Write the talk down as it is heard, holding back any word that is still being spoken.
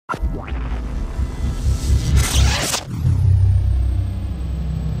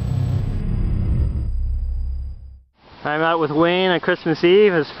I'm out with Wayne on Christmas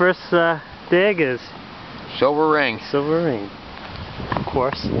Eve. His first dig is silver ring. Silver ring. Of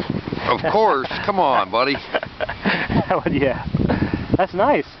course. Of course. Come on, buddy. What do you have? That's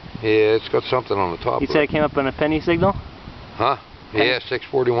nice. Yeah, it's got something on the top. You said it came up on a penny signal? Huh? Yeah,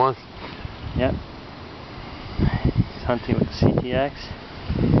 641. Yep. He's hunting with the CTX.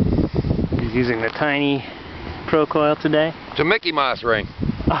 He's using the tiny Pro coil today. It's a Mickey Mouse ring.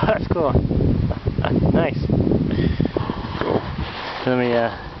 Oh, that's cool. Nice. Cool. Let me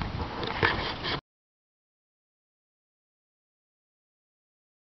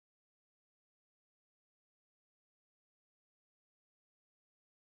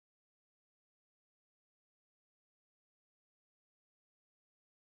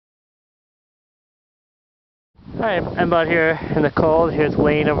Alright, I'm out here in the cold. Here's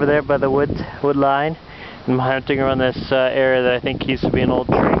Wayne over there by the wood line. I'm hunting around this area that I think used to be an old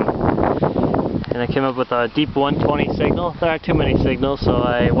tree. And I came up with a deep 120 signal. There aren't too many signals, so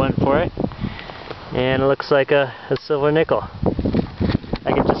I went for it. And it looks like a silver nickel.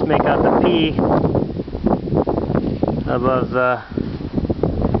 I can just make out the P above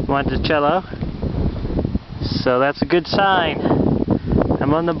Monticello. So that's a good sign.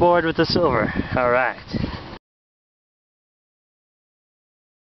 I'm on the board with the silver. Alright.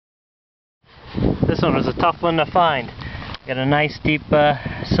 This one was a tough one to find. Got a nice deep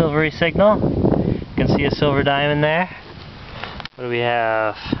silvery signal. You can see a silver diamond there. What do we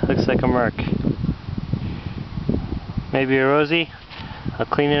have? Looks like a Merc. Maybe a Rosie. I'll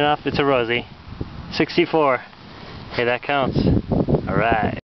clean it up. It's a Rosie. 64. Hey, that counts.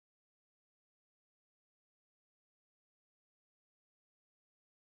 Alright.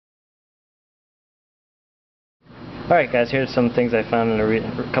 Alright guys, here's some things I found in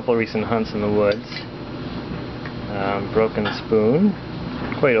a couple of recent hunts in the woods. Broken spoon,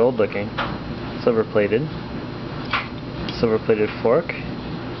 quite old looking, silver plated fork.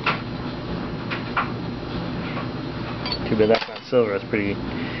 Too bad that's not silver, it's pretty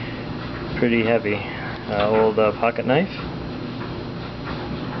heavy. Old pocket knife.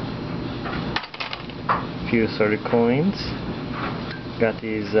 A few assorted coins. Got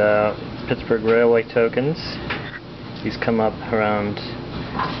these Pittsburgh Railway tokens. These come up around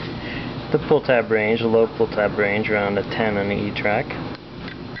the pull tab range, the low pull tab range, around a 10 on the E-track.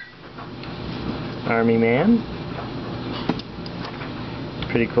 Army Man.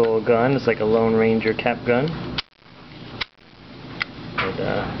 Pretty cool gun. It's like a Lone Ranger cap gun. But,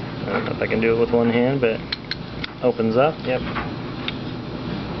 I don't know if I can do it with one hand, but it opens up. Yep.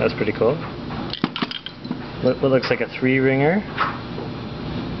 That's pretty cool. What looks like a 3-ringer.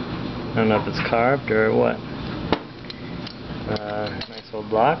 I don't know if it's carved or what. Nice old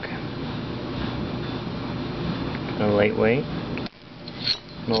block. Kind of lightweight.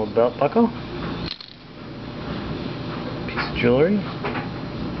 An old belt buckle. Piece of jewelry.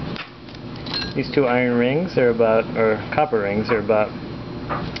 These two iron rings are about, or copper rings, are about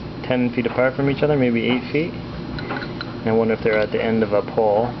 10 feet apart from each other, maybe 8 feet. And I wonder if they're at the end of a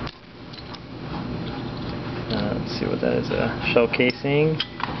pole. Let's see what that is. A shell casing.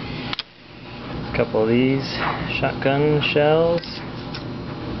 A couple of these shotgun shells.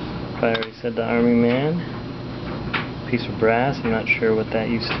 I already said the Army Man. Piece of brass, I'm not sure what that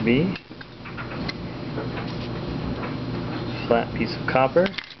used to be. Flat piece of copper.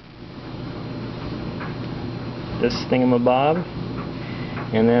 This thingamabob.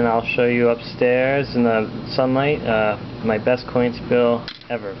 And then I'll show you upstairs in the sunlight my best coin spill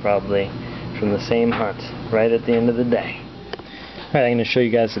ever, probably, from the same hunt, right at the end of the day. Alright, I'm going to show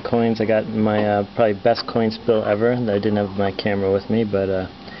you guys the coins I got in my probably best coin spill ever. I didn't have my camera with me, but the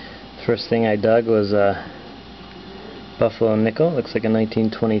first thing I dug was a Buffalo nickel. Looks like a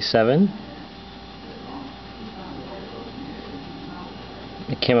 1927.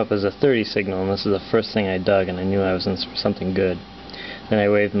 It came up as a 30 signal, and this is the first thing I dug, and I knew I was in for something good. Then I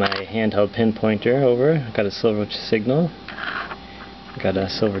waved my handheld pinpointer over. Got a silver signal. Got a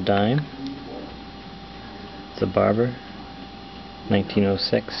silver dime. It's a Barber.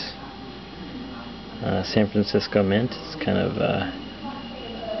 1906. San Francisco mint. It's kind of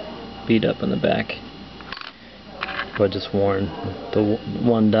beat up on the back, but just worn. The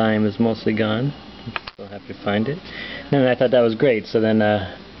one dime is mostly gone. Still have to find it. And I thought that was great, so then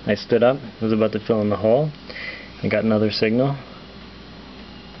I stood up, was about to fill in the hole. I got another signal,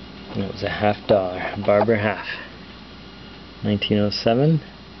 and it was a $50 Barber half. 1907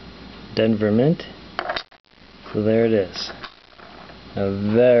 Denver mint. So there it is. A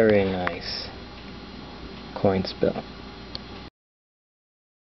very nice coin spill.